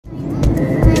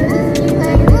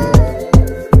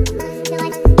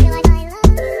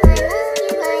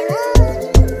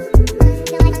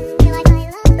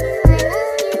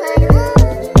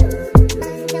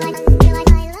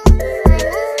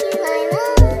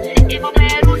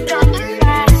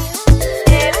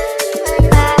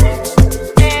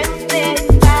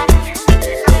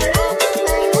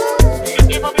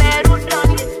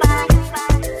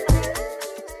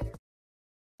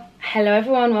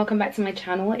everyone, welcome back to my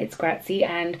channel. It's Grazie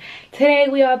and today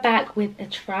we are back with a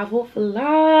travel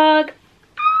vlog.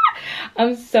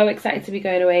 I'm so excited to be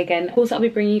going away again. Of course, I'll be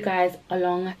bringing you guys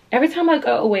along. Every time I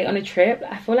go away on a trip,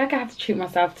 I feel like I have to treat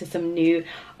myself to some new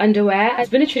underwear. It's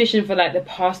been a tradition for like the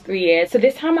past 3 years. So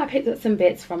this time I picked up some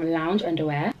bits from Lounge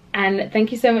Underwear. And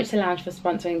thank you so much to Lounge for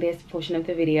sponsoring this portion of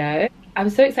the video. I'm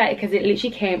so excited because it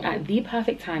literally came at the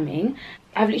perfect timing.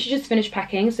 I've literally just finished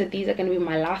packing, so these are going to be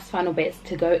my last final bits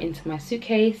to go into my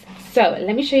suitcase. So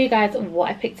let me show you guys what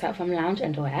I picked up from Lounge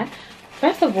Underwear.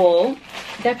 First of all,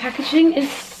 their packaging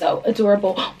is so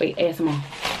adorable. Wait, ASMR.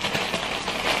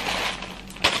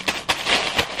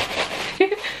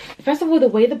 First of all, the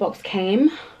way the box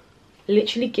came,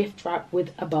 literally gift wrapped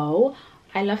with a bow.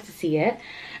 I love to see it.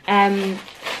 And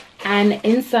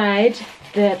inside,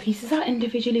 the pieces are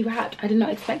individually wrapped. I did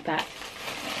not expect that.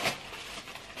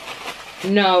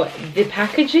 No, the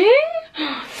packaging,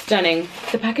 stunning.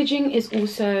 The packaging is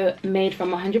also made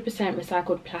from 100%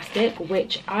 recycled plastic,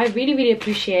 which I really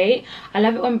appreciate. I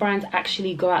love it when brands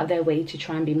actually go out of their way to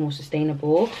try and be more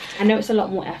sustainable. I know it's a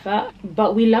lot more effort,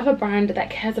 but we love a brand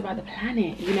that cares about the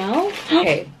planet, you know?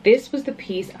 Okay, this was the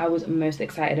piece I was most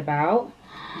excited about.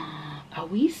 Are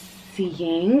we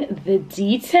seeing the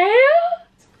details?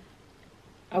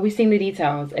 Are we seeing the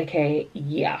details? Okay,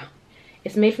 yeah.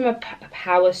 It's made from a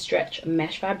power stretch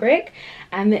mesh fabric,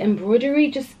 and the embroidery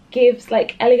just gives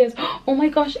like elegance. Oh my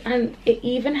gosh, and it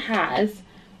even has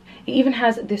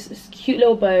this cute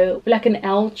little bow, like an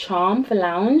L charm for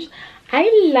Lounge.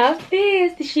 I love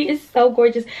this. The sheet is so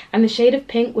gorgeous, and the shade of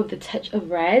pink with the touch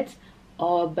of red,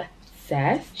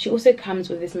 obsessed. She also comes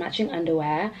with this matching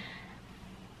underwear.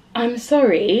 I'm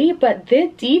sorry, but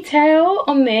the detail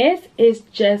on this is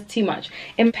just too much.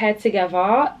 And paired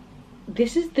together,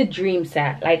 this is the dream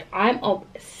set. Like, I'm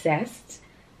obsessed.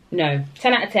 No,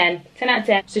 10 out of 10, 10 out of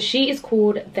 10. So she is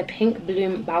called the Pink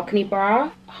Bloom Balcony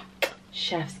Bra. Oh,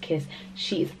 chef's kiss.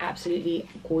 She is absolutely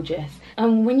gorgeous.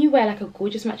 When you wear like a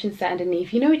gorgeous matching set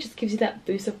underneath, you know, it just gives you that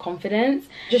boost of confidence.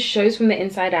 Just shows from the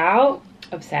inside out.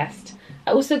 Obsessed.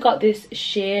 I also got this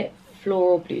sheer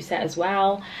floral blue set as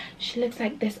well. She looks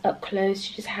like this up close.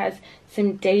 She just has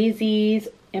some daisies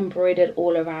embroidered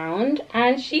all around,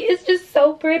 and she is just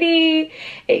so pretty.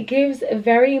 It gives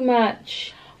very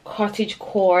much cottage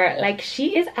core. Like,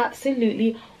 she is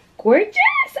absolutely gorgeous.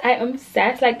 I am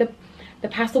obsessed. Like the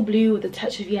pastel blue with a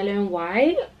touch of yellow and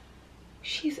white,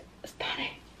 she's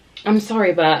stunning. I'm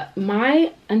sorry, but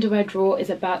my underwear drawer is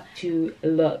about to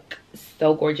look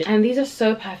so gorgeous, and these are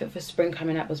so perfect for spring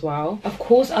coming up as well. Of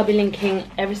course, I'll be linking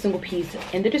every single piece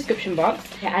in the description box.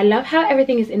 Yeah, I love how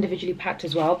everything is individually packed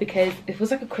as well, because it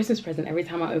feels like a Christmas present every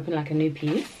time I open like a new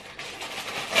piece.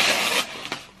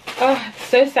 Oh,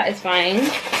 so satisfying.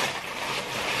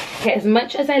 Okay, as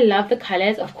much as I love the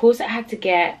colors, of course I had to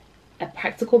get a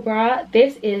practical bra.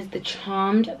 This is the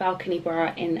Charmed Balcony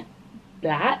Bra in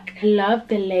black. I love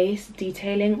the lace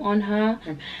detailing on her,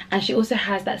 and she also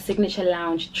has that signature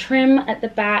Lounge trim at the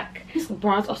back. These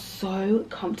bras are so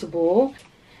comfortable,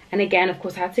 and again, of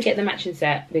course, I had to get the matching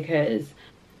set because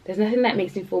there's nothing that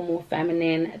makes me feel more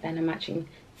feminine than a matching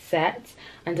set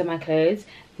under my clothes.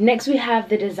 Next, we have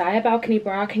the Desire Balcony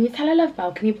Bra. Can you tell I love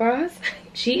balcony bras?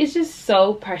 She is just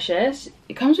so precious.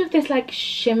 It comes with this like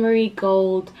shimmery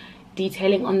gold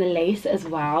detailing on the lace as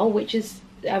well, which is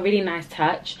a really nice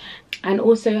touch, and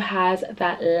also has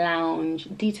that Lounge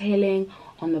detailing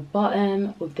on the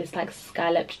bottom with this like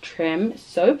scalloped trim.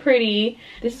 So pretty.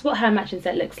 This is what her matching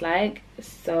set looks like.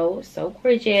 So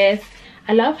gorgeous.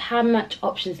 I love how much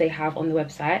options they have on the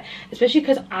website, especially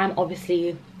because I'm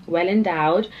obviously well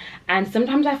endowed, and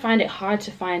sometimes I find it hard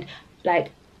to find like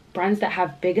brands that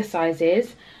have bigger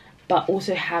sizes but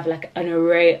also have like an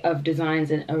array of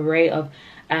designs and array of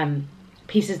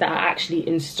pieces that are actually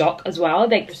in stock as well.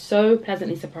 Like, so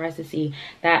pleasantly surprised to see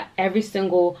that every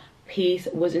single piece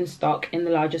was in stock in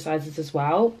the larger sizes as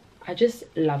well. I just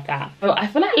love that. So I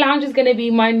feel like Lounge is gonna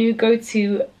be my new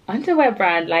go-to underwear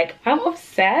brand. Like, I'm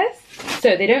obsessed.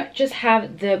 So they don't just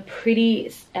have the pretty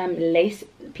lace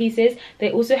pieces,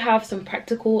 they also have some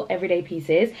practical everyday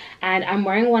pieces, and I'm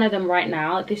wearing one of them right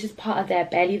now. This is part of their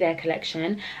Barely There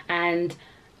collection, and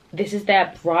this is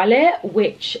their bralette,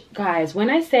 which, guys, when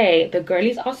I say the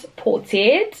girlies are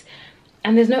supported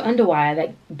and there's no underwire,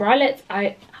 like bralettes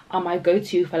are my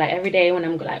go-to for like every day when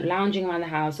I'm like lounging around the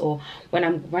house or when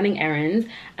I'm running errands.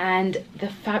 And the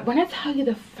when I tell you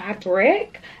the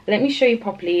fabric, let me show you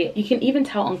properly. You can even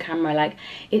tell on camera, like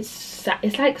it's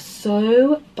like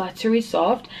so buttery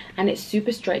soft, and it's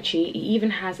super stretchy. It even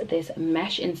has this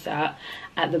mesh insert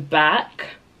at the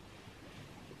back.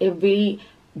 It really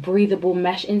breathable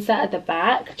mesh insert at the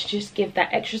back to just give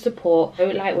that extra support. So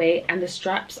lightweight, and the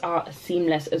straps are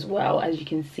seamless as well, as you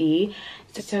can see,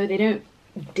 so they don't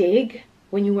dig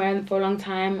when you wear them for a long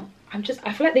time. I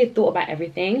feel like they've thought about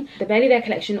everything. The Barely There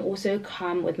collection also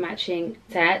come with matching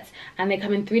sets, and they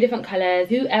come in 3 different colors.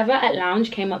 Whoever at Lounge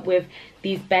came up with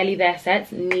these Barely There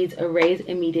sets needs a raise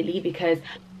immediately, because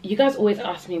you guys always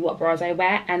ask me what bras I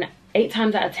wear, and 8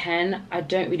 times out of 10 I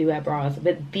don't really wear bras,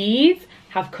 but these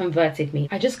have converted me.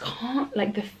 I just can't,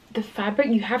 like, the fabric,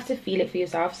 you have to feel it for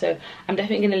yourself. So I'm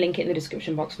definitely going to link it in the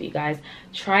description box for you guys.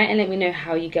 Try it and let me know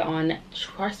how you get on.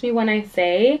 Trust me when I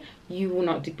say you will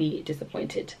not be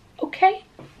disappointed. Okay,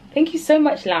 thank you so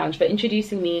much, Lounge, for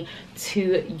introducing me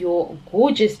to your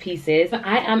gorgeous pieces.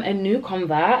 I am a new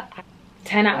convert.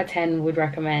 10 out of 10 would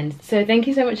recommend. So thank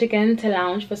you so much again to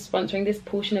Lounge for sponsoring this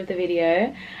portion of the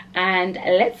video, and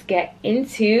let's get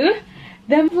into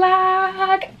the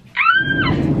vlog.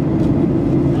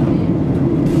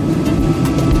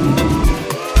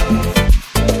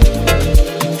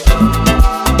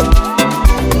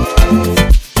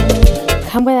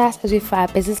 Come with us as we fly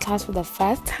business class for the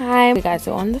first time. We guys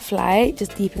are on the flight,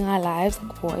 just deeping our lives,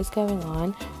 like what is going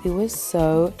on. We were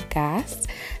so gassed.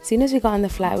 As soon as we got on the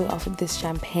flight, we offered this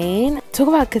champagne. Talk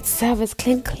about good service,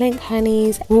 clink clink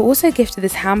honeys. We were also gifted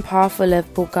this hamper full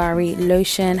of Bulgari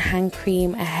lotion, hand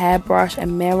cream, a hairbrush, a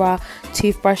mirror,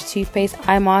 toothbrush, toothpaste,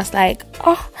 eye mask, like,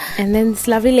 oh. And then this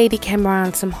lovely lady came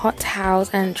around, some hot towels,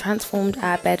 and transformed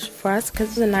our bed for us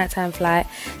because it was a nighttime flight.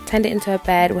 Turned it into a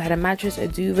bed. We had a mattress, a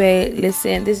duvet.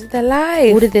 Listen, this is the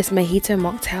life. Ordered this mojito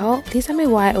mocktail. Please tell me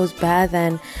why it was better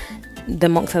than the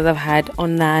mocktails I've had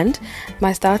on land.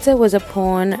 My starter was a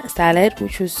prawn salad,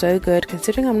 which was so good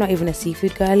considering I'm not even a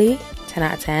seafood girly. 10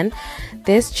 out of 10.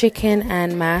 This chicken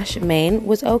and mash main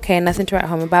was okay, nothing to write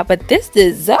home about, but this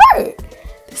dessert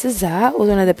was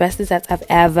one of the best desserts I've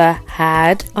ever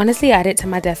had. Honestly, I had it to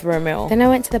my death row meal. Then I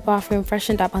went to the bathroom,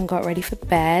 freshened up, and got ready for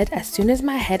bed. As soon as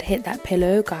my head hit that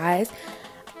pillow, guys,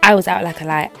 I was out like a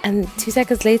light. And 2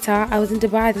 seconds later, I was in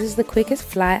Dubai. This is the quickest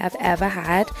flight I've ever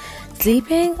had.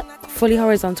 Sleeping fully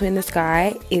horizontal in the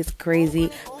sky is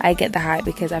crazy. I get the hype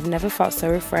because I've never felt so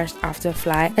refreshed after a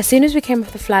flight. As soon as we came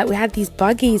off the flight, we had these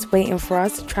buggies waiting for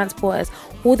us to transport us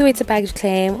all the way to baggage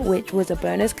claim, which was a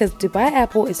bonus because Dubai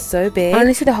airport is so big.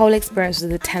 Honestly, the whole experience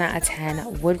was a 10 out of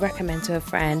 10. Would recommend to a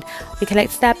friend. We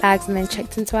collected our bags and then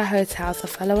checked into our hotel, so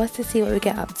follow us to see what we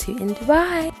get up to in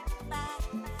Dubai.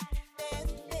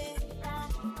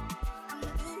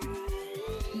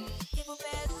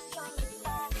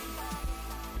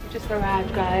 Just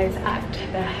arrived, guys, at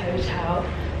the hotel,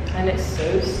 and it's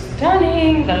so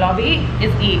stunning. The lobby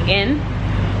is eating.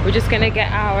 We're just gonna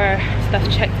get our stuff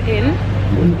checked in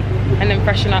and then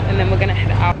freshen up, and then we're gonna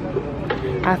head out.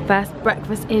 Our first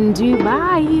breakfast in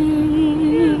Dubai,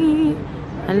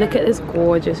 and look at this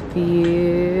gorgeous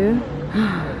view.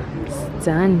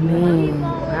 Stunning.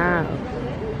 Wow.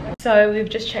 So we've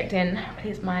just checked in.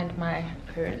 Please mind my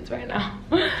appearance right now.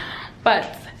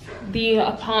 But the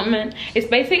apartment is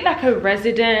basically like a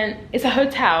resident, it's a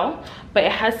hotel, but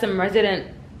it has some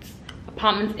resident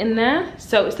apartments in there,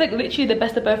 so it's like literally the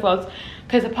best of both worlds,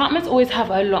 because apartments always have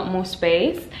a lot more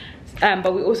space,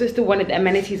 but we also still wanted the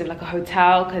amenities of like a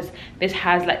hotel, because this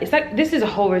has like, it's like, this is a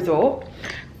whole resort,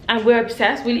 and we're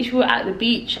obsessed. We literally were at the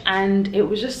beach and it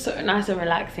was just so nice and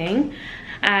relaxing.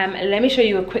 Let me show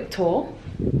you a quick tour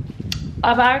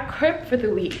of our crib for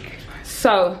the week.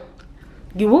 So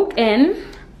you walk in,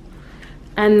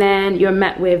 and then you're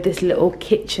met with this little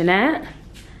kitchenette.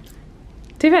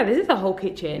 To be fair, this is the whole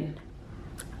kitchen.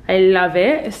 I love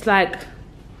it. It's like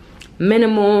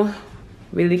minimal,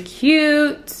 really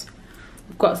cute.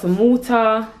 We've got some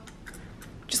water.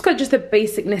 Just got just the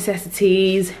basic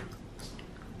necessities.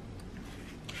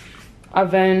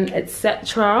 Oven,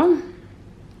 etc.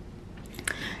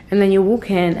 And then you walk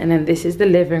in, and then this is the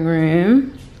living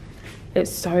room.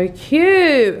 It's so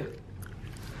cute.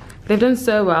 They've done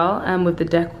so well with the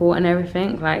decor and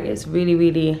everything. Like, it's really,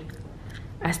 really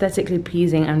aesthetically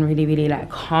pleasing and really, really like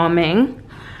calming.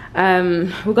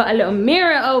 We've got a little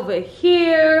mirror over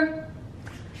here.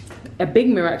 A big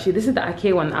mirror, actually. This is the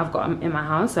IKEA one that I've got in my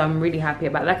house, so I'm really happy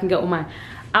about that. I can get all my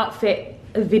outfit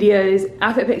videos,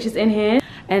 outfit pictures in here.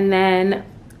 And then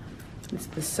it's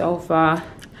the sofa.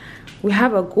 We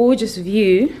have a gorgeous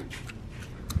view.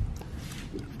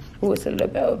 Oh, it's a little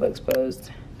bit overexposed.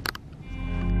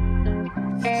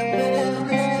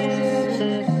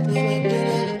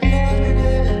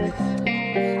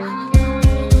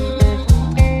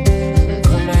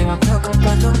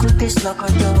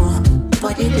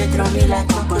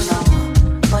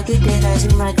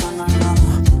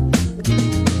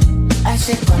 But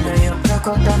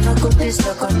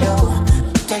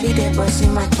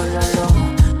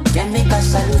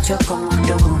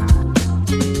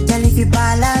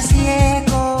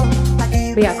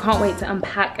yeah, I can't wait to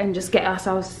unpack and just get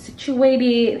ourselves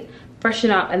situated,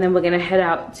 freshen up, and then we're gonna head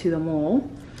out to the mall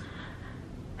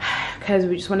because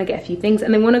we just want to get a few things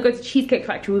and then want to go to Cheesecake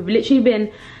Factory. We've literally been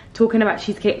talking about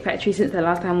Cheesecake Factory since the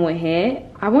last time we were here.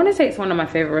 I want to say it's one of my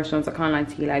favorite restaurants, I can't lie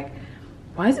to you. Like,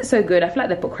 why is it so good? I feel like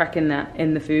they put crack in that,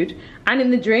 in the food and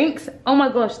in the drinks. Oh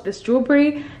my gosh, the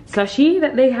strawberry slushy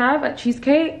that they have at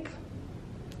Cheesecake,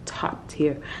 top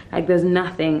tier. Like, there's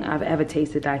nothing I've ever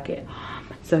tasted like it.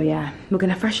 So yeah, we're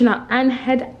gonna freshen up and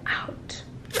head out.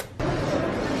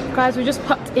 Guys, we just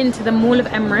popped into the Mall of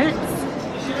Emirates.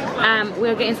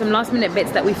 We're getting some last minute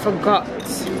bits that we forgot,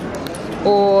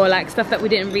 or like stuff that we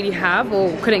didn't really have or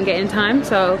couldn't get in time.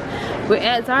 So we're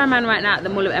at Zara Man right now at the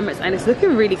Mall of Emirates, and it's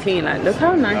looking really clean. Like, look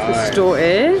how nice the store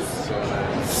is.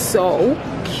 So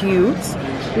cute.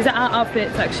 These are our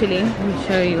outfits actually. Let me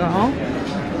show you all.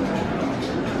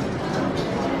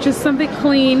 Just something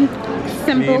clean,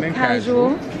 simple, clean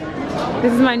casual.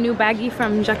 This is my new baggie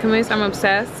from Jacquemus. I'm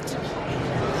obsessed.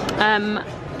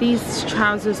 These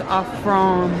trousers are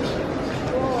from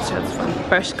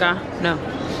Bershka. No,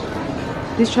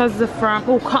 these trousers are from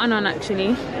Cotton On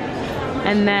actually.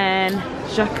 And then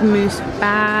Jacquemus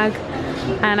bag,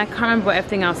 and I can't remember what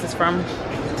everything else is from,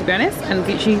 to be honest. And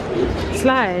Gucci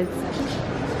slides.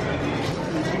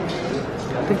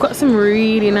 They've got some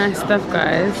really nice stuff,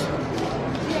 guys.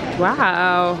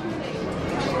 Wow,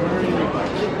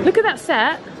 look at that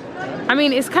set. I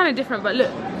mean, it's kind of different, but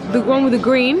look, the one with the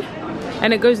green,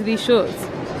 and it goes with these shorts.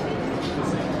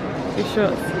 These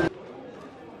shorts.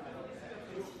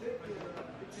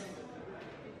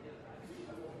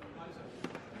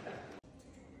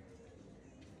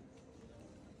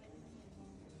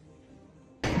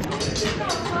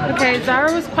 Okay,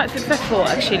 Zara was quite successful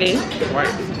actually.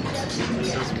 Right.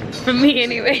 For me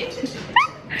anyway.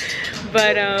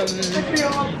 But we're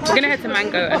gonna head to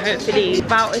Mango and hopefully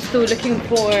Bao is still looking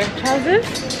for trousers.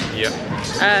 Yeah.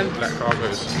 Black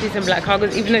cargos. See some black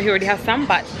cargos, even though he already has some,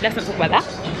 but let's not talk about that.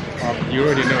 You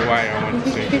already know why I want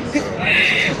to change it, so.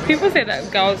 People say that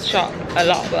girls shop a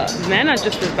lot, but men are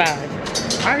just as bad.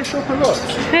 I shop a lot.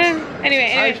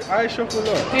 Anyway. I shop a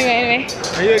lot. Anyway.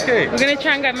 Are you okay? We're gonna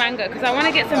try and go Mango because I want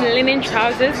to get some linen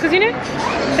trousers because, you know,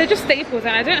 they're just staples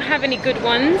and I don't have any good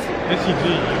ones. Yes, you do.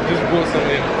 You just bought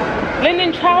something.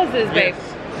 Linen trousers, babe. Yes.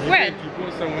 When? You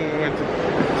bought some when we went to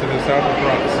the south of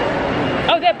France.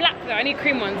 Oh, they're black though. I need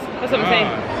cream ones. That's what I'm saying.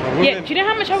 So women, yeah. Do you know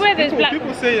how much I wear those black?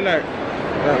 People say like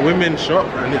women shop,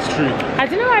 and it's true. I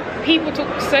don't know why people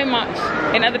talk so much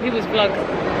in other people's vlog.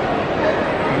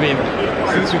 I mean,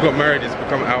 since we got married, it's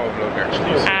become our vlog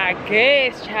actually. So. I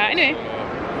guess, child. Anyway,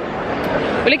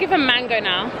 we're looking for Mango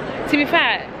now. To be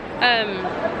fair,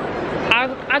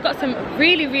 I got some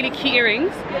really, really cute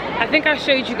earrings. I think I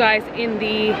showed you guys in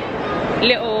the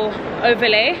little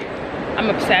overlay. I'm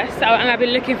obsessed. And I've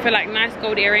been looking for like nice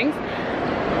gold earrings.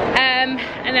 And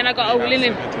then I got a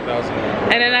linen.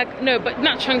 And then no, but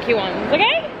not chunky ones,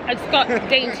 okay? I just got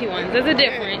dainty ones. There's a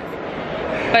difference.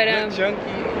 But chunky.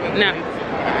 No.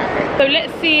 So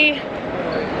let's see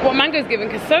what Mango's giving,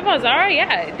 because so far Zara,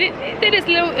 yeah, it did its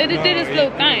little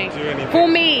thing for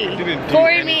me,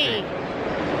 me.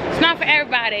 It's not for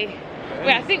everybody.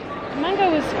 Wait, I think Mango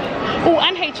was, oh,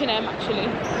 and H&M actually.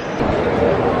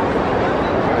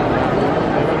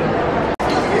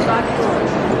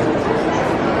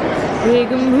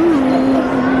 Big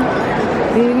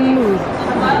move.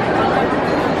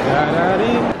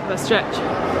 Let's stretch.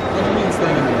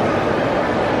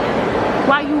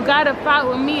 Why you gotta fight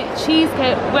with me at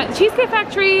Cheesecake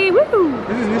Factory? Woo!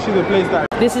 This is literally the place that.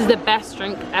 This is the best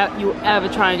drink you ever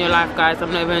try in your life, guys.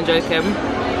 I'm not even joking.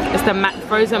 It's the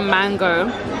frozen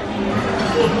mango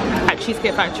at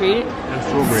Cheesecake Factory. And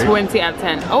strawberry. 20 out of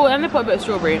 10. Oh, and they put a bit of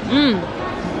strawberry.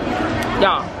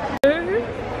 Yeah.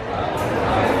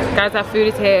 Guys, our food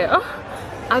is here. Oh,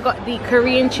 I got the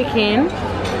Korean chicken.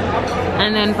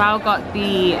 And then Val got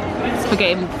the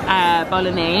spaghetti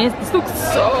bolognese. This looks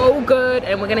so good,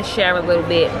 and we're gonna share a little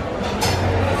bit.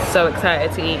 So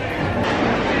excited to eat.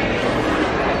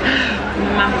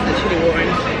 My mouth is literally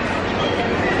watering.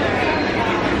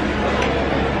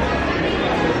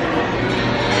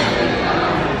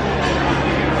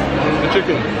 The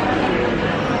chicken.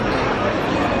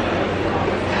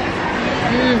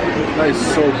 That is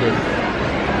so good.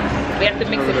 We have to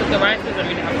mix it with the rice, doesn't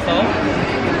really have salt.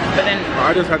 But then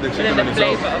I just had the chicken. But then the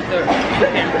flavour of the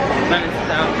chicken balances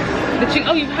out. The chicken.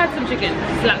 Oh, you've had some chicken.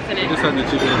 Slaps in it. I just had the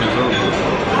chicken in its own.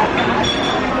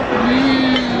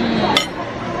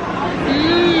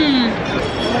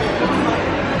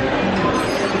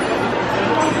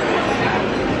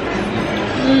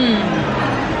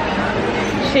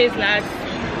 Cheers, lads.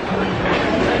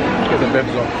 Get the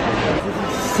bevs off.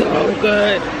 So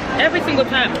good. Every single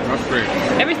time. That's great.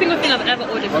 Every single thing I've ever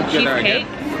ordered from cheesecake,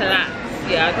 slaps.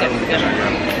 Yeah, I'll get it again.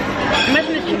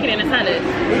 Imagine this chicken in a salad.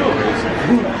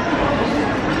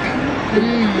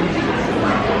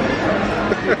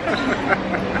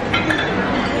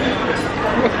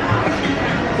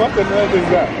 What the hell is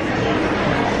that?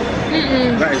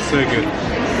 That is so good.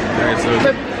 That is so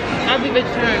good. I'll be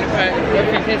vegetarian if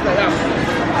everything tastes like that.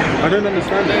 I don't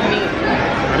understand it.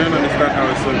 I don't understand how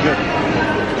it's so good.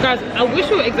 Guys, I wish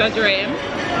we were exaggerating.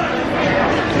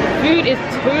 Food is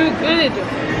too good.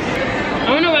 I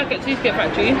want to work at Cheesecake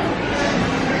Factory.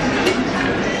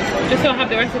 Just so I have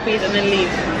the recipes and then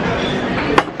leave.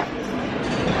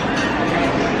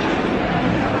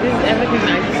 This is everything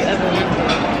that I just ever wanted.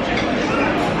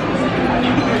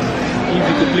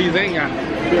 Easy to please, ain't ya?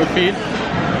 Bit of feed.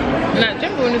 Like,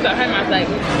 generally when it's at home, I was like,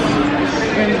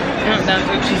 I'm down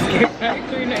to a Cheesecake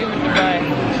Factory, not even Dubai.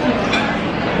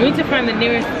 We need to find the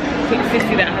nearest quick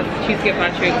city that has a Cheesecake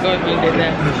Factory and go and live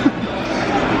there.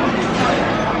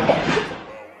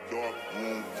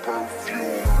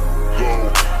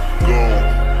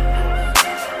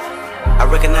 I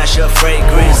recognize your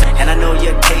fragrance, and I know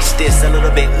you taste this a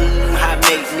little bit, high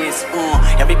maintenance,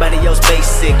 everybody else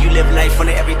basic, you live life on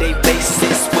an everyday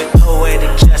basis, with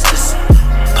poetic justice,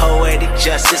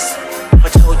 if I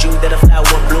told you that a flower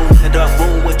bloomed in a dark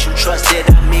room, would you trust it?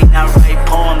 I mean, I write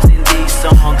poems in these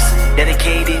songs,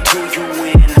 dedicated to you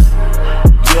when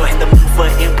you're in the mood for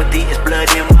empathy, it's blood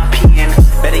in my pen,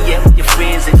 better yet with your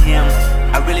friends and him,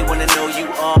 I really wanna know you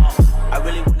all, I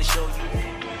really wanna show you.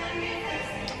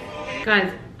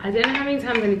 Guys, I don't know how many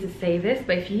times I need to say this,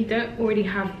 but if you don't already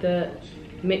have the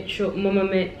Mama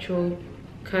Mitchell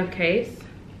curve case,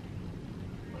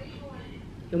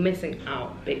 you're missing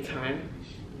out big time.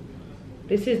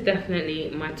 This is definitely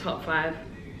my top 5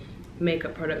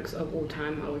 makeup products of all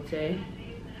time, I would say.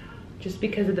 Just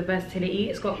because of the versatility.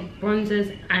 It's got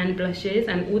bronzers and blushes,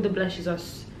 and all the blushes are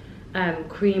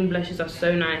cream blushes are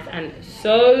so nice and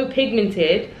so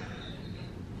pigmented.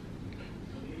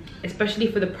 Especially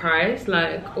for the price,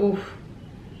 like, oh,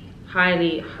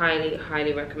 highly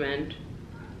recommend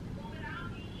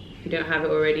if you don't have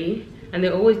it already. And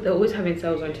they're always having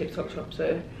sales on TikTok Shop,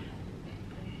 so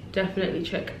definitely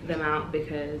check them out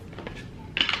because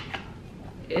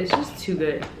it's just too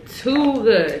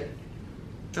good,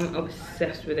 I'm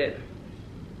obsessed with it.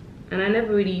 And I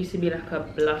never really used to be like a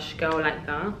blush girl like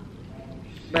that,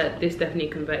 but this definitely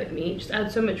converted me. It just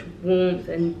adds so much warmth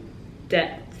and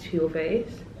depth to your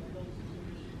face.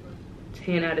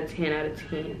 10 out of 10 out of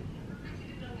 10.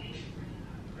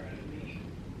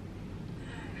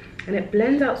 And it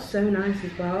blends out so nice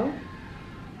as well.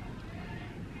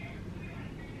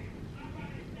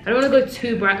 I don't want to go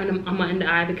too bright on my under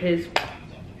eye because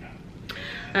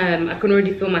I can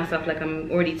already feel myself like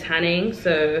I'm already tanning,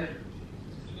 so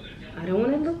I don't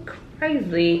want to look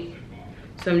crazy.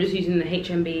 So I'm just using the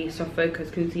HMB Soft Focus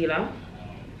Concealer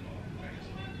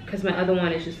because my other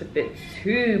one is just a bit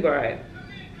too bright.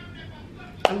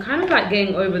 I'm kind of like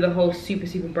getting over the whole super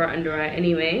bright under eye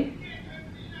anyway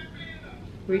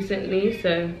recently,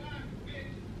 so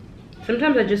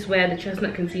sometimes I just wear the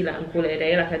chestnut concealer and call it a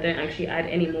day. Like, I don't actually add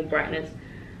any more brightness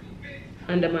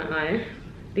under my eye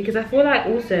because I feel like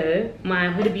also my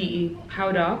Huda Beauty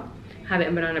powder, have it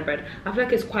in banana bread, I feel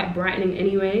like it's quite brightening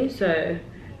anyway, so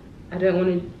I don't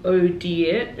want to OD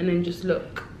it and then just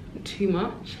look too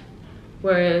much,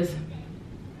 whereas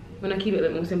when I keep it a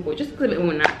bit more simple, it just looks a bit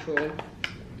more natural.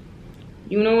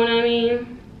 You know what I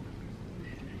mean?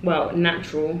 Well,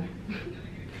 natural.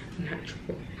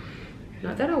 Natural.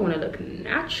 Not that I want to look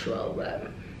natural,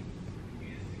 but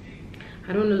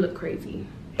I don't want to look crazy.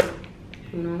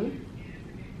 You know?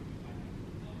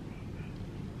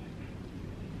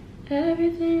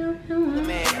 Everything I want.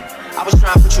 Man, I was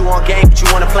trying to put you on game, but you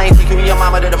on a plane, taking your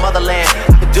mama to the motherland.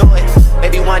 I could do it,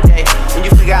 maybe one day. When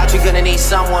you figure out you're gonna need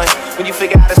someone, when you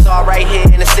figure out it's all right here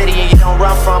in the city and you don't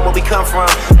run from where we come from.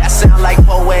 That sound like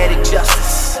poetic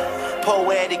justice.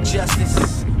 Poetic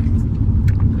justice.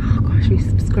 Oh gosh, we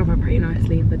scrub up pretty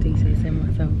nicely if I do say so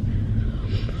myself.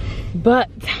 But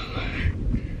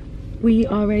we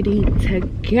are ready to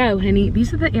go, honey.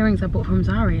 These are the earrings I bought from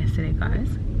Zara yesterday,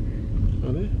 guys.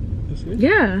 Are they?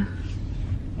 Yeah.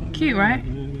 Cute, right?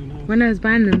 No. When I was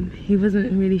buying them, he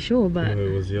wasn't really sure, but... No,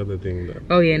 it was the other thing that...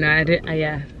 Oh yeah, no, I did,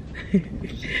 yeah.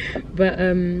 But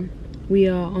we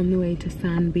are on the way to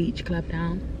Sand Beach Club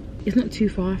now. It's not too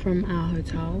far from our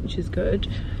hotel, which is good.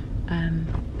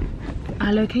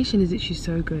 Our location is literally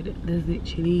so good. There's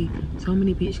literally so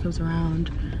many beach clubs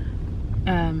around.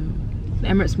 The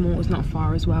Emirates Mall is not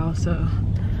far as well, so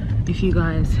if you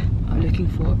guys are looking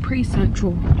for a pretty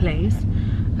central place.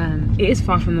 It is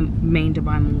far from the main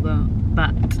Dubai Mall though,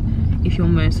 but if you're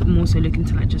more so looking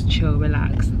to like just chill,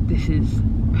 relax, this is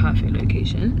perfect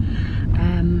location.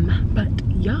 But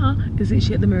yeah, it's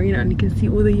literally at the marina and you can see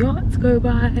all the yachts go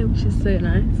by, which is so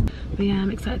nice. But yeah,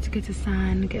 I'm excited to go to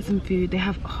San, get some food. They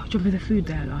have, oh, do you remember the food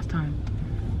there last time?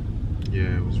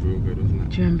 Yeah, it was real good, wasn't it?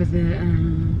 Do you remember the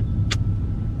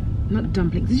not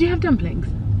dumplings? Did you have dumplings?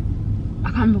 I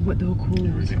can't remember what they were called.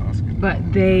 You're really asking,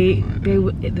 but the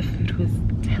food was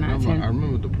 10 out of 10. I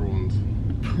remember the prawns.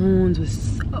 Prawns was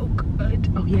so good.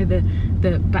 Oh yeah, the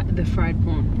fried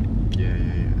prawn. Yeah.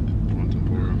 The prawn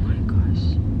tempura. Oh my gosh,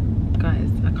 guys,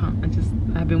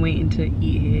 I've been waiting to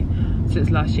eat here since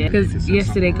last year. Because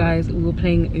yesterday, guys, we were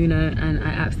playing Uno and I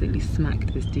absolutely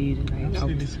smacked this dude. And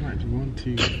absolutely smacked. You won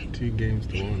two games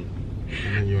to 1.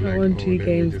 And then you're like, I won 2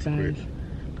 games, guys.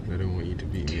 I don't want you to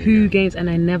beat me. 2 games, and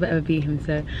I never ever beat him.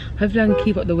 So hopefully I can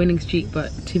keep up the winning streak.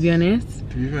 But to be honest,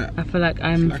 I feel like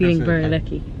I'm feeling very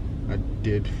lucky. I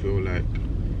did feel like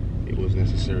it was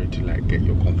necessary to like get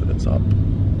your confidence up.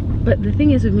 But the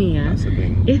thing is with me, yeah, that's the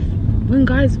thing. When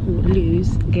guys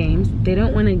lose games, they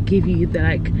don't want to give you the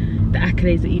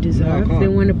accolades that you deserve. They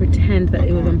want to pretend that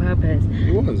it was on purpose.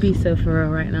 It was. Be so for real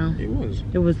right now. It was.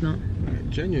 It was not. Like,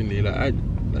 genuinely, like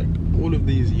all of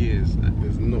these years,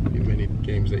 there's not been many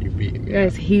games that you beat me.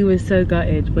 Guys, he was so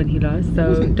gutted when he lost.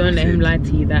 So don't let him lie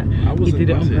to you that he did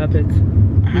it on purpose.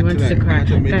 He wanted to cry.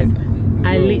 Guys,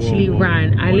 I literally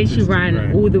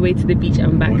ran all the way to the beach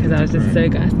and back because I was just so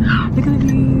gassed. Look at the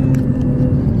view.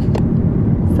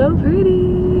 So pretty.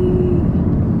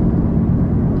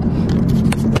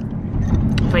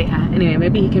 But yeah, anyway,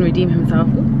 maybe he can redeem himself.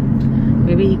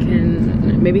 Maybe he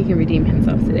can redeem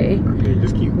himself today. Okay,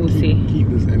 just we'll see. Keep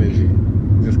this energy.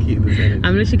 Just keep this energy.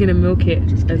 I'm literally gonna milk it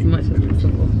as much as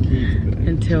possible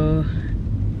until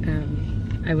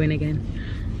I win again.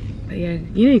 But yeah,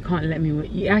 you know you can't let me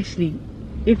win. You actually,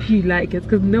 if you like it,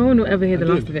 because no one will ever hear the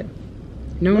last of it.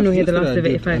 No one will hear the last of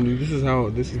it if I. And this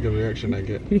is the reaction I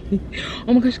get.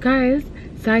 Oh my gosh, guys!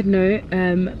 Side note,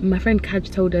 my friend Kaj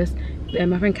told us.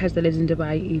 My friend Kaj that lives in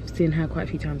Dubai. You've seen her quite a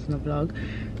few times in the vlog.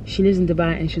 She lives in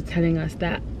Dubai and she was telling us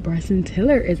that Bryson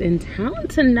Tiller is in town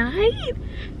tonight.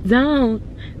 Don't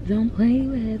play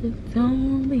with it.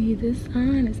 Don't be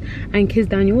dishonest. And Kiz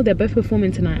Daniel, they're both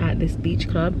performing tonight at this beach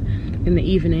club in the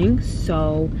evening.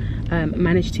 So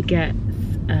managed to get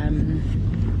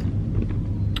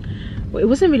well, it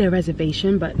wasn't really a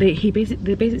reservation, but they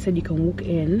basically said you can walk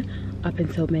in up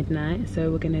until midnight.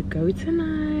 So we're gonna go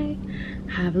tonight,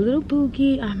 have a little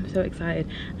boogie. I'm so excited.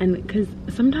 And because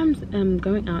sometimes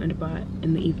going out in Dubai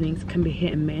in the evenings can be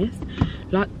hit and miss.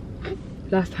 Like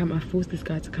last time I forced this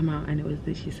guy to come out and it was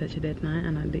literally such a dead night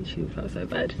and I literally felt so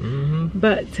bad.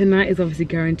 But tonight is obviously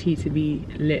guaranteed to be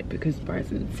lit because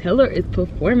Bryson Tiller is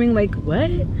performing. Like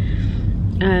what?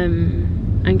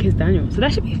 And Kiz Daniel, so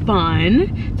that should be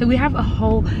fun. So we have a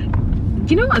whole,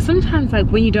 you know what, sometimes like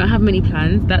when you don't have many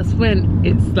plans, that's when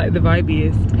it's like the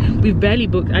vibiest. We've barely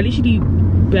booked, I literally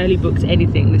barely booked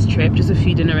anything this trip, just a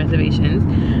few dinner reservations.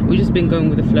 We've just been going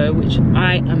with the flow, which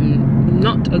I am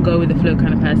not a go with the flow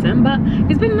kind of person, but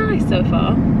it's been nice so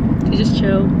far to just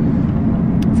chill.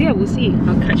 So yeah, we'll see.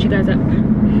 I'll catch you guys up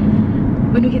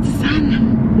when we get to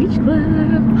Sun Beach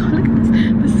Club. Oh, look at this,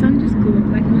 the sun just grew up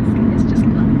like my skin is just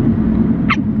lovely.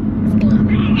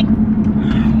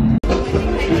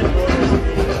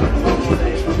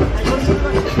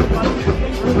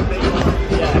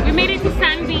 We made it to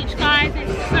Sand Beach, guys.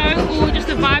 It's so gorgeous.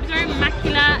 The vibes are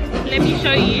immaculate. Let me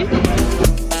show you.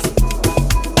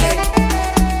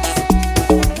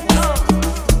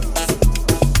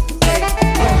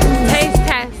 Taste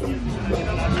test.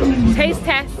 Taste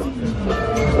test.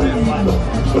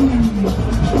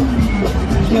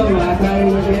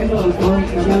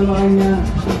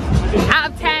 Out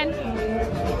of 10.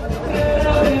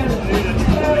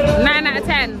 9 out of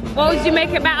 10. What would you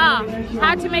make it better?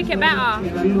 How to make it better?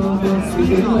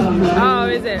 Oh,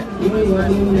 is it?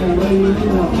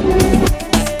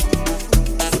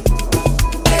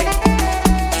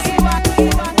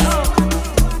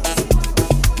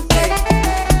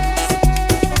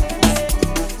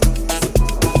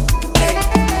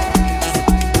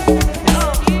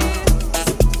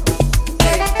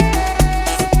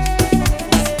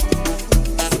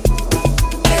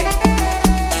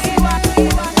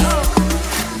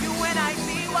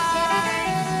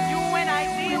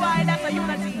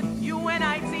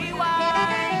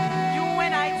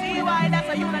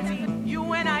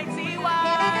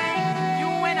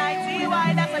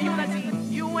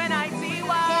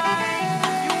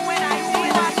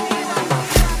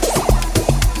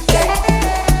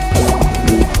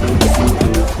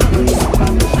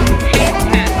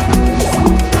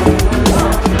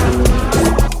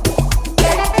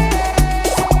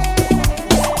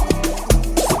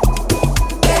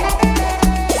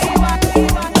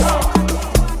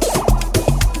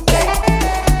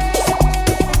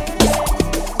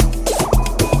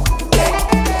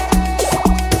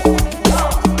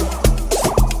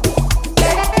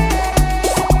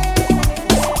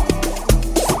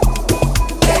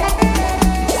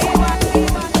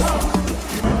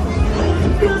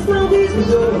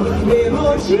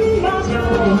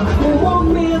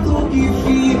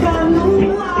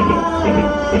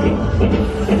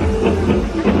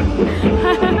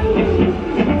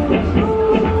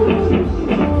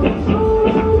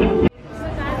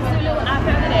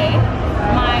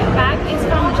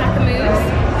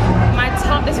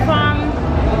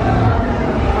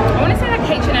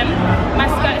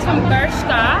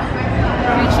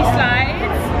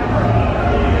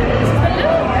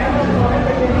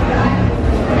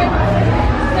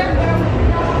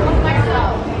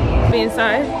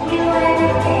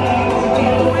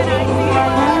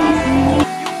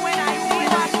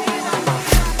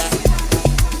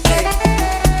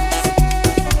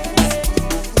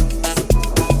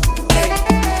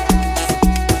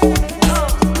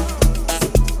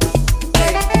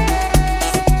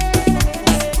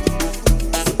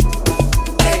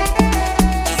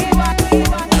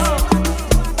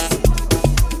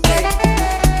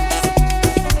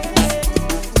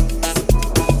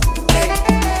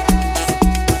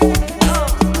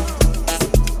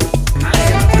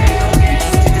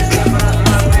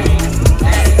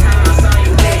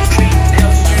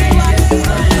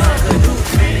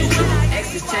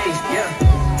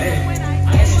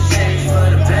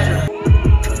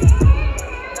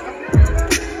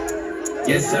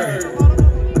 Yes, sir.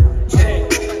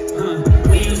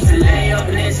 We used to lay up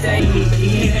and then stay.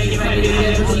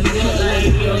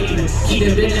 Keep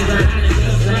the business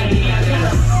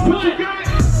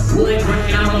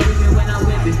when I'm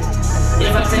with it.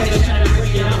 If I take a shot,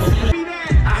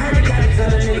 I heard the guys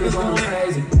other niggas going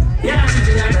crazy. Yeah, I'm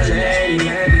just like a lady,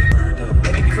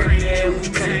 baby. Yeah, we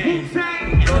take.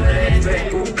 Go to that back,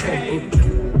 okay.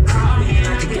 Call me and I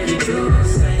can get it too.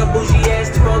 A bougie ass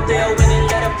to Rodale when they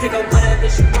let her pick up whatever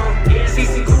she want.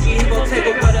 CC Gucci, he gon' take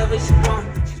up whatever she want.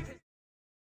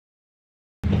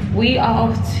 We are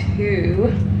off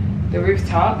to the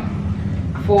rooftop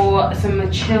for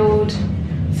some chilled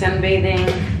sunbathing.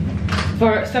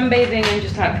 For sunbathing and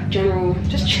just like general,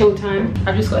 just chill time.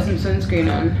 I've just got some sunscreen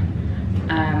on,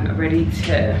 ready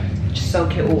to just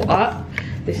soak it all up.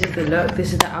 This is the look,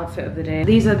 this is the outfit of the day.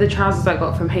 These are the trousers I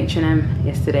got from H&M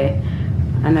yesterday,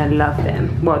 and I love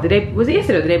them. Well, the day, was it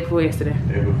yesterday or the day before yesterday?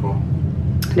 Day before.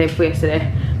 The day before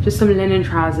yesterday. Just some linen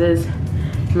trousers,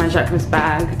 my Jacquemus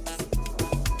bag.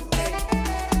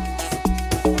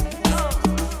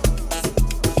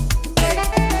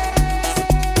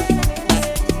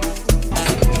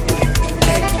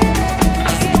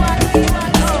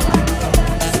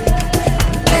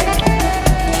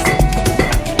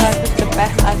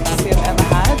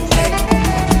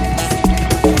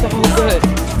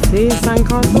 See,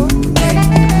 sandcastle.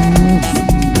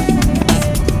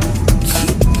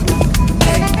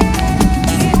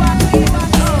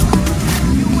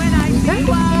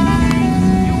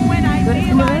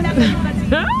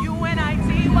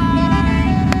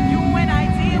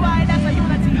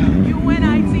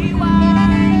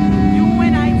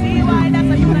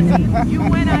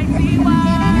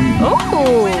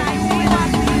 Oh,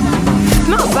 it's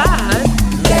not bad.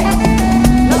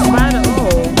 Not bad at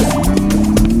all.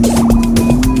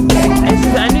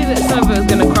 I knew that some of it was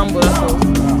gonna crumble, that's all.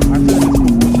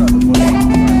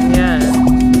 Yeah.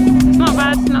 It's not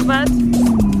bad, it's not bad.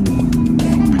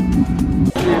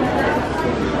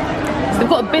 So they've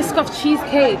got a Biscoff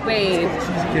cheesecake, babe.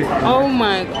 Oh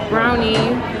my god.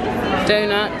 Brownie,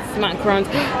 donuts, macarons,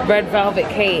 red velvet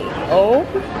cake. Oh.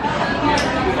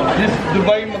 This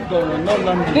Dubai McDonald's, not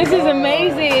London. This is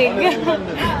amazing.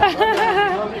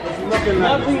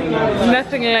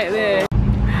 Nothing like this.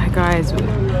 Guys,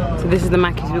 so this is the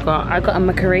Mackies we got. I got a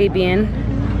Macarabian.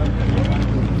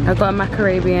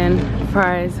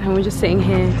 Fries, and we're just sitting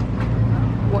here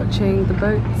watching the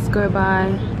boats go by.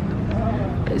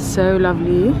 It's so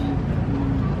lovely.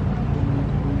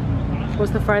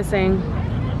 What's the fries saying?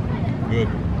 Good.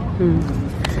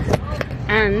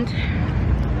 And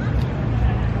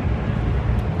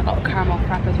I got a caramel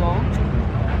frap as well.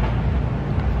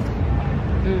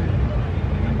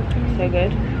 So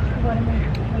good.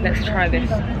 Let's try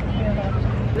this.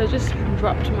 I just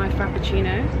dropped my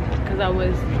frappuccino because I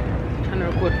was trying to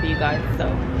record for you guys, so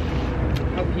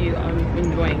hope you are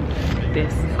enjoying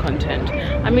this content.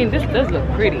 I mean, this does look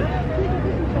pretty.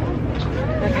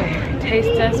 Okay,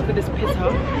 taste test for this pizza.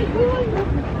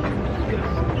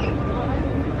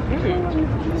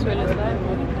 That's what it looks like.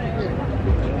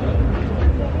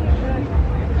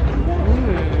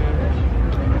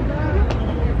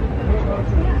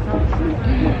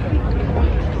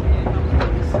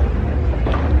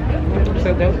 So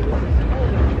dope.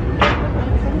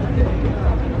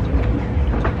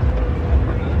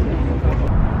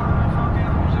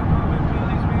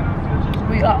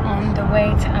 We are on the way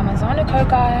to AsanteStudios,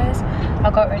 guys. I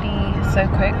got ready so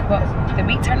quick, but the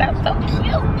beat turned out so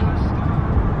cute.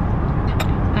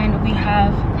 And we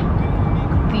have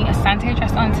the Asante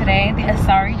dress on today, the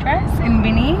Asari dress in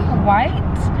mini white,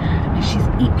 and she's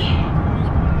eating.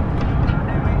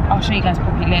 I'll show you guys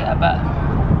probably later, but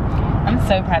I'm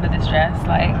so proud of this dress.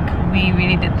 Like, we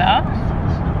really did that.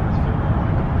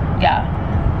 Yeah.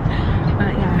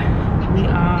 But yeah, we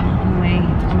are on the way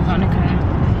to AsanteStudios.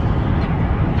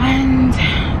 And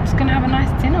just gonna have a nice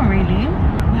dinner, really.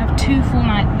 We have two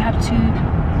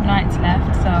nights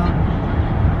left, so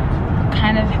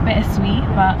kind of bittersweet,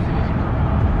 but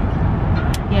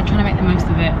yeah, trying to make the most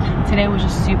of it. Today was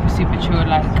just super chill.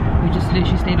 Like, we just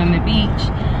literally stayed on the beach,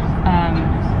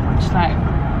 just like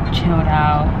chilled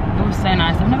out. It was so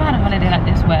nice. I've never had a holiday like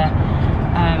this where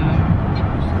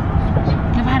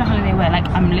like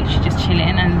I'm literally just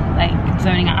chilling and like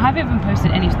zoning out. I haven't even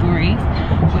posted any stories,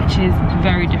 which is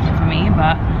very different for me,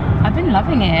 but I've been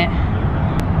loving it.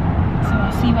 So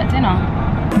I'll see you at dinner.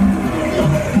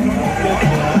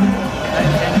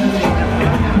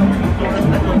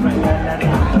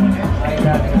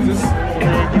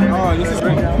 This is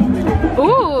great.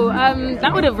 Ooh,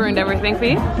 that would have ruined everything for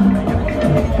you.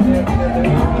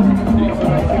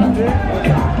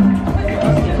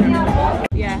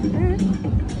 Yeah.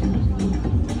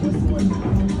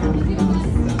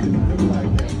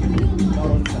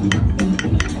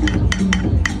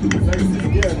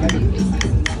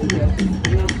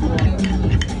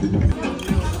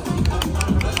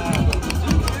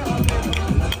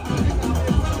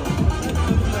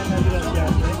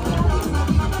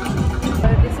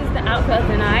 Outfit of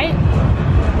the night.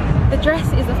 The dress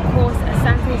is of course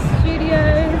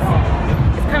AsanteStudios.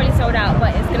 It's currently sold out,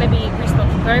 but it's going to be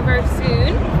restocked very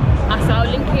soon. So I'll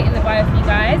link it in the bio for you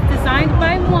guys. Designed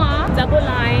by moi, double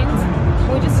lined,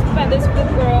 gorgeous feathers for the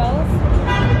girls.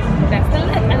 That's the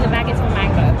look, and the bag is from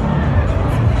Mango.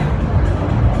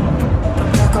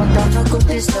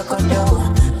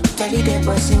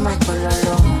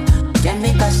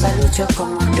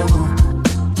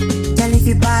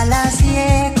 If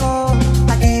palaciego,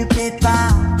 paguei pepa.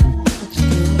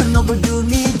 No budu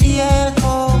mi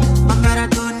Diego, ma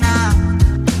Maradona.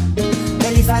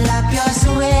 Deli fala pio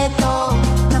sueto,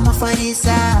 nama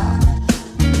farisa.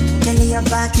 Deli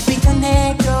abaki pica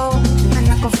negro,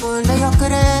 ana confundo yo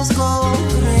cresco.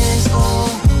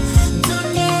 No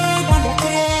nego de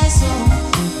creso,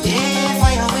 yeah,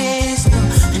 fire westo,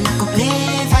 and I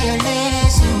complain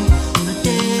violation. No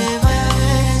te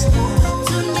westo.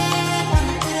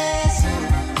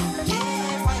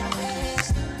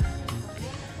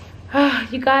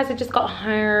 You guys, I just got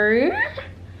home.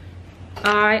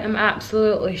 I am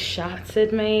absolutely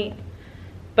shattered, mate.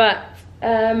 But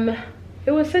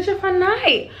it was such a fun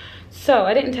night. So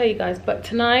I didn't tell you guys, but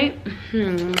tonight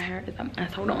my hair is a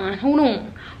mess. Hold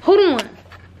on.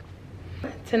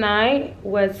 Tonight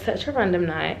was such a random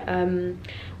night.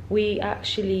 We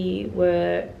actually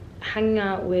were hanging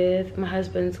out with my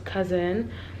husband's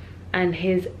cousin and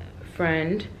his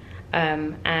friend,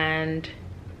 and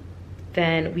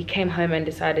then we came home and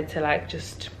decided to like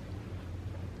just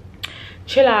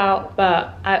chill out.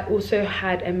 But I also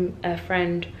had a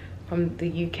friend from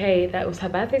the UK that was her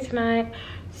birthday tonight,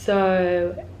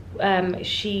 so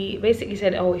she basically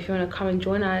said, oh, if you want to come and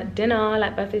join our dinner,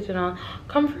 like birthday dinner,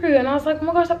 come through. And I was like, oh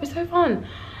my gosh, that'd be so fun.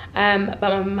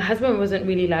 But my husband wasn't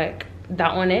really like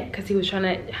that on it, because he was trying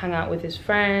to hang out with his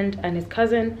friend and his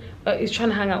cousin. He's trying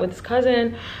to hang out with his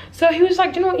cousin, so he was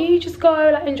like, do you know what, you just go,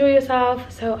 like, enjoy yourself.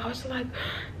 So I was like,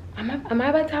 am I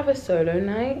about to have a solo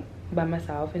night by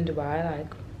myself in Dubai?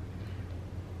 Like,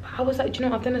 I was like, do you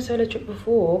know, I've done a solo trip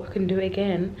before, I can do it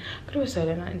again. I could do a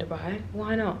solo night in Dubai,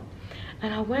 why not?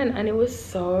 And I went, and it was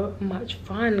so much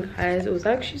fun, guys. It was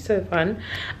actually so fun.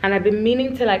 And I've been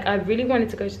meaning to, like, I really wanted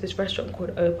to go to this restaurant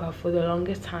called Opa for the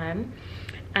longest time.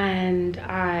 And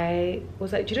I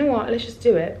was like, do you know what, let's just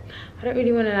do it. I don't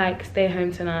really want to like stay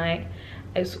home tonight.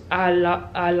 It's our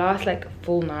last like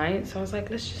full night, so I was like,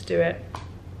 let's just do it.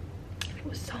 It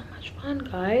was so much fun,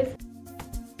 guys.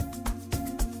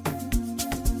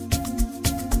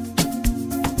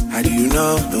 How do you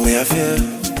know the way I feel?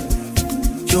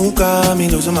 You got me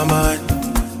losing my mind.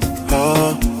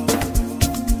 Oh,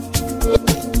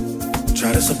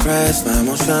 try to suppress my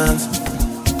emotions,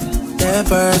 they're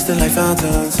bursting like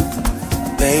fountains,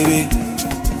 baby.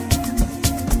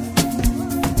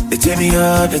 They take me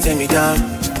up, they take me down.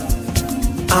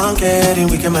 I'm getting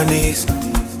weak in my knees.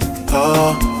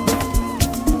 Oh,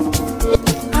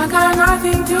 I got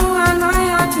nothing to hide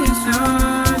my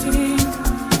attention.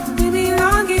 Baby,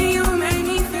 longing you make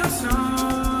me feel so.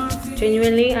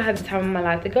 Genuinely, I had the time of my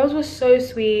life. The girls were so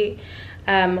sweet.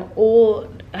 All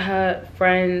her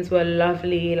friends were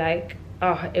lovely. Like,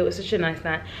 oh, it was such a nice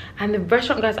night. And the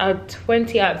restaurant, guys, I would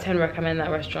 20 out of 10 recommend that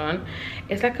restaurant.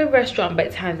 It's like a restaurant, but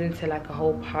it turns into like a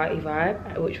whole party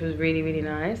vibe, which was really, really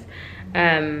nice.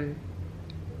 And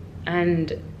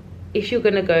if you're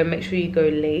gonna go, make sure you go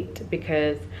late,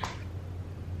 because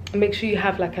make sure you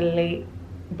have like a late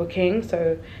booking.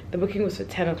 So the booking was for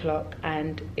 10 o'clock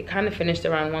and it kind of finished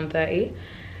around 1:30.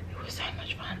 It was so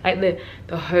much fun. Like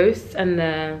the hosts and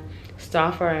the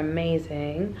staff are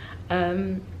amazing.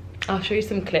 I'll show you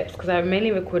some clips because I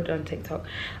mainly recorded on TikTok.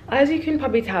 As you can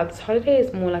probably tell, this holiday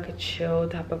is more like a chill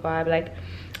type of vibe. Like,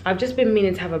 I've just been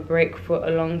meaning to have a break for a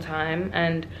long time,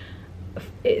 and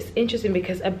it's interesting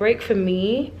because a break for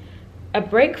me, a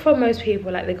break for most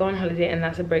people, like they go on holiday and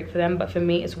that's a break for them, but for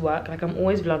me it's work. Like, I'm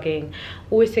always vlogging,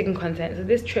 always taking content. So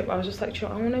this trip I was just like, chill,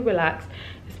 I want to relax,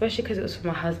 especially because it was for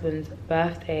my husband's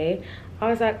birthday. I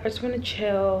was like, I just want to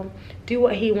chill, do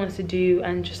what he wants to do,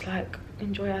 and just like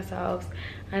enjoy ourselves.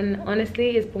 And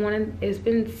honestly, it's been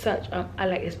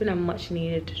a much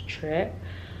needed trip.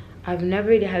 I've never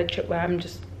really had a trip where I'm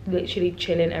just literally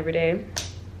chilling every day,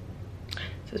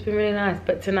 so it's been really nice.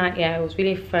 But tonight, yeah, it was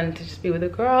really fun to just be with the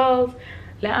girls,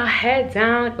 let our head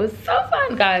down. It was so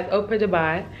fun, guys. Opa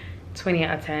Dubai, 20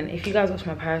 out of 10. If you guys watched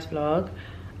my Paris vlog,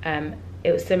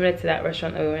 it was similar to that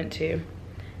restaurant that we went to.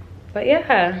 But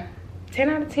yeah, 10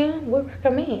 out of 10 would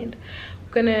recommend.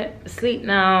 I'm gonna sleep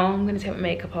now. I'm gonna take my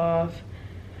makeup off,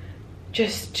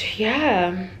 just,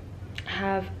 yeah,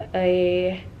 have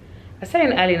a, I say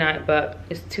an early night, but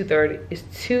it's 2:30, it's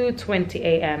 2:20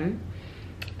 a.m.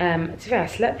 To be fair, I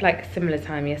slept like a similar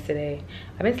time yesterday.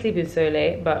 I've been sleeping so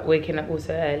late, but waking up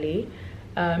also early.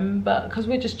 But because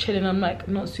we're just chilling, I'm like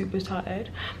not super tired.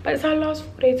 But it's our last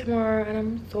full day tomorrow and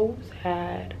I'm so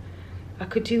sad. I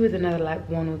could do with another like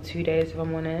 1 or 2 days if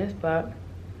I'm honest, but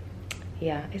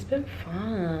yeah, it's been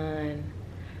fun.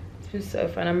 It's been so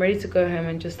fun. I'm ready to go home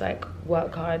and just like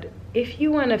work hard. If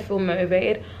you want to feel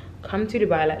motivated, come to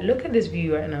Dubai. Like, look at this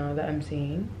view right now that I'm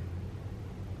seeing.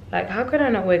 Like, how could I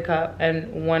not wake up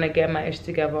and want to get my ish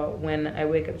together when I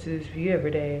wake up to this view every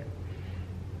day?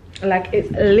 Like, it's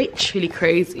literally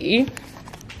crazy.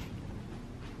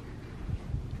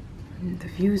 The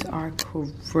views are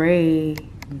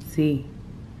crazy.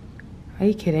 Are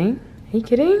you kidding? Are you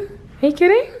kidding? Are you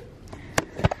kidding?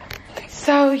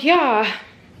 So yeah,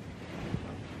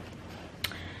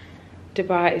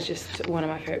 Dubai is just one of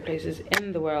my favorite places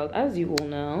in the world, as you all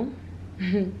know.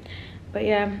 But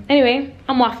yeah, anyway,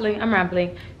 I'm waffling, I'm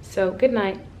rambling. So good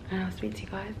night, and I'll speak to you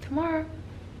guys tomorrow.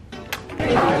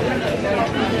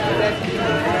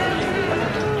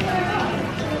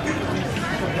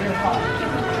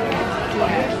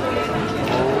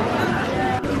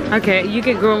 Okay, you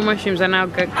get grilled mushrooms and I'll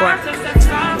get guac.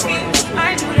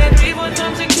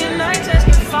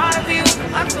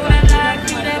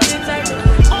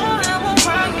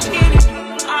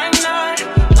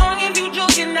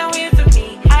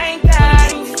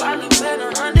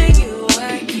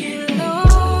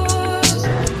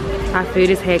 Our food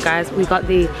is here, guys. We got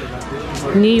the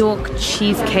New York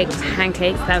cheesecake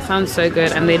pancakes. That sounds so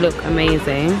good and they look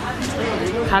amazing.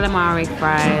 Calamari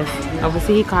fries.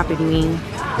 Obviously he copied me.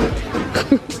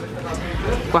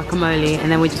 Guacamole, and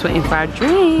then we're just waiting for our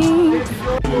drinks.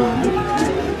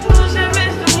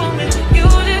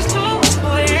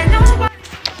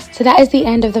 So that is the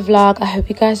end of the vlog. I hope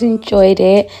you guys enjoyed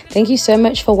it. Thank you so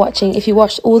much for watching. If you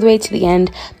watched all the way to the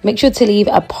end, make sure to leave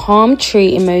a palm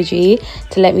tree emoji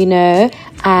to let me know.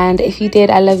 And if you did,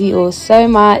 I love you all so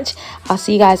much. I'll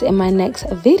see you guys in my next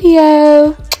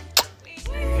video.